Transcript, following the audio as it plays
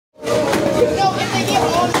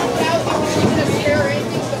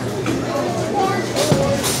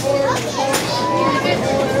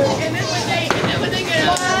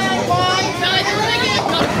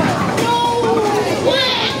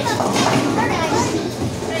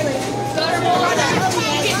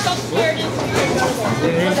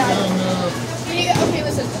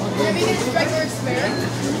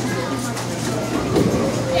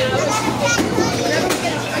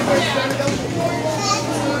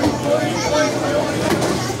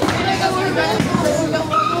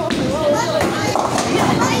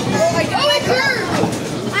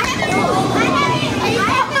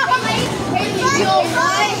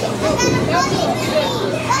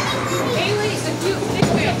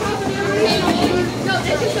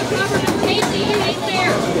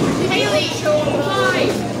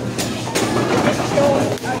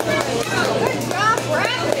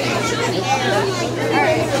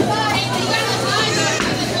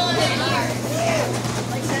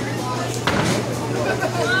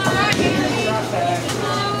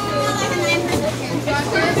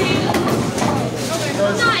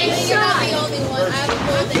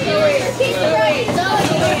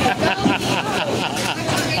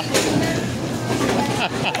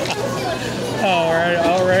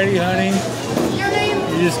already, honey?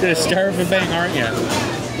 You're just gonna start with a bang, aren't you?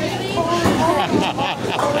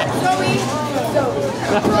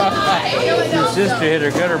 Your sister hit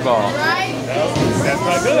her gutter ball. That's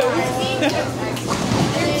not good.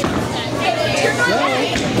 What are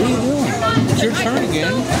you doing? It's your turn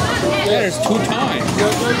again. That is 2 times.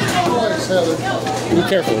 Be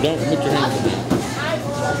careful, don't put your hands in there.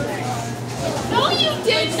 No, you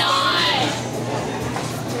did not!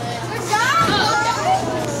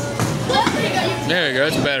 There you go,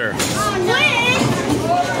 it's better.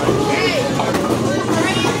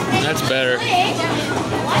 That's better.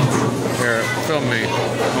 Here, film me. I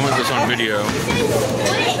want this on video.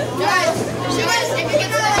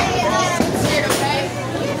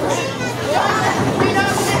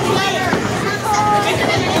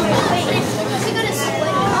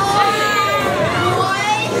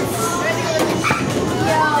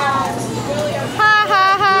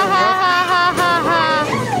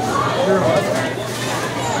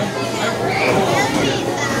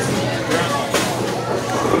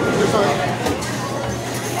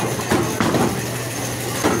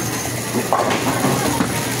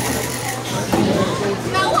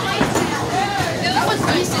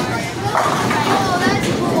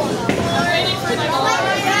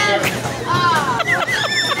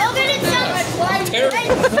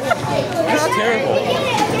 That's terrible.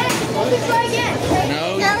 No,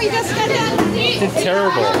 we just got done. it's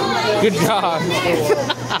terrible. Good job.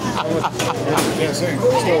 Can't sing.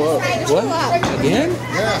 Still up. What? Again?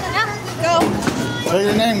 Yeah. Go. Till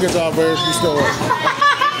your name gets out there, you still up. I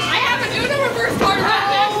have a new reverse card.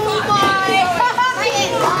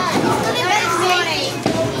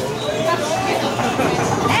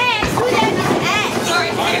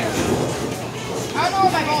 Oh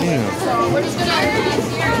my. We're just gonna.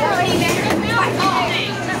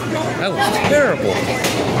 That was terrible.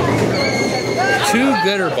 2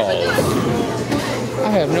 gutter balls. I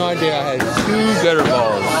have no idea I had 2 gutter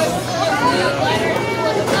balls.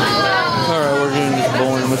 Alright, we're doing this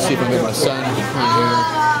bowling. Let's see if I can get my son on here.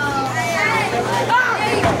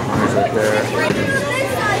 He's right there.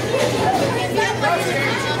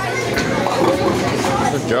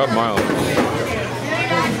 Good job, Miles.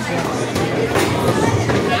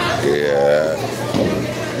 Yeah.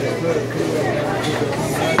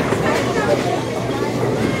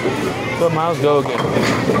 Let Miles go again.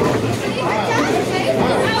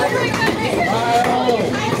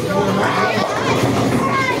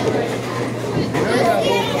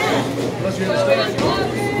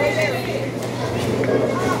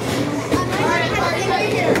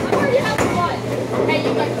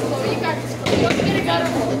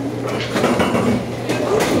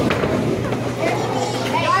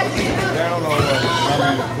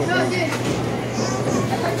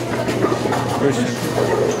 Christian.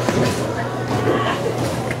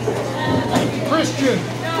 Christian!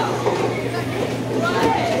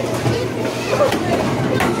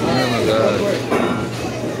 Oh my God.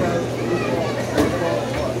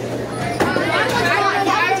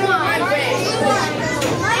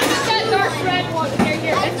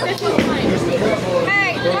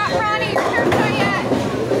 Hey, Ronnie, your turn's not yet.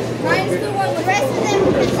 Ryan's the one. The rest of them.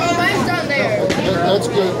 Oh, mine's down there. That's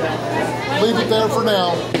good. Leave it there for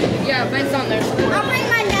now. Yeah, mine's down there. I'll bring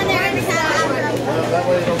mine down there every time. That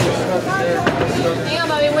way you don't get stuck there. Hang on,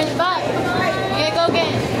 Bobby, win the butt. You gotta go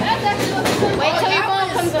again. Wait till your ball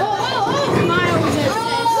comes up.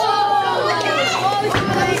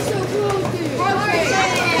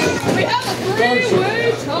 We have a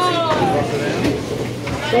 3-way tie.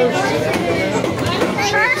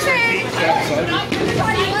 Perfect.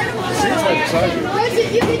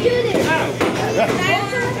 You can do this. Oh,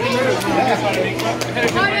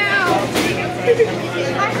 no.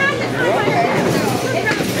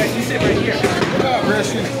 You sit right here.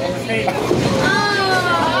 Christian. On the table.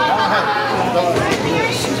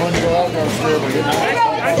 When you go out there, sure, but you're not.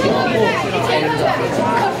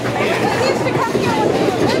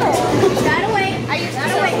 Gotta wait.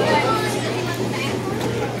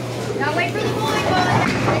 Now wait for the bowling ball.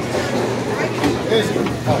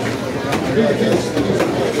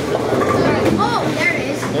 Oh, there it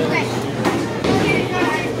is. Okay.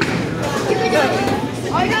 You can do it.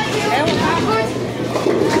 All you gotta do is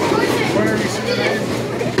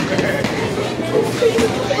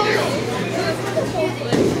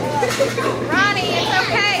Ronnie, it's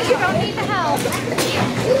okay. You don't need the help.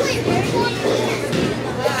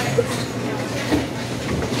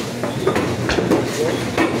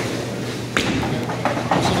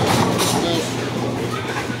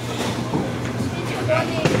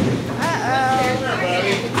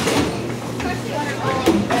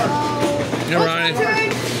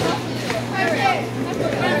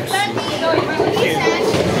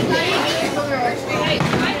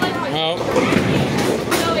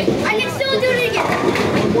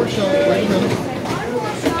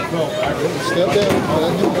 Step down.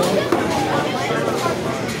 Let him know.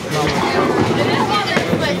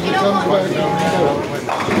 He comes back down the middle.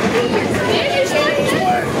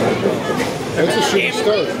 That's a shitty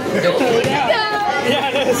start. Yeah,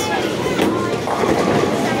 it is.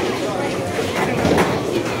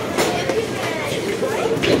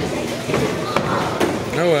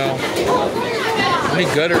 Oh well. I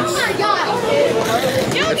need gutters.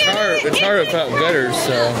 It's hard without gutters,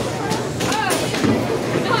 so.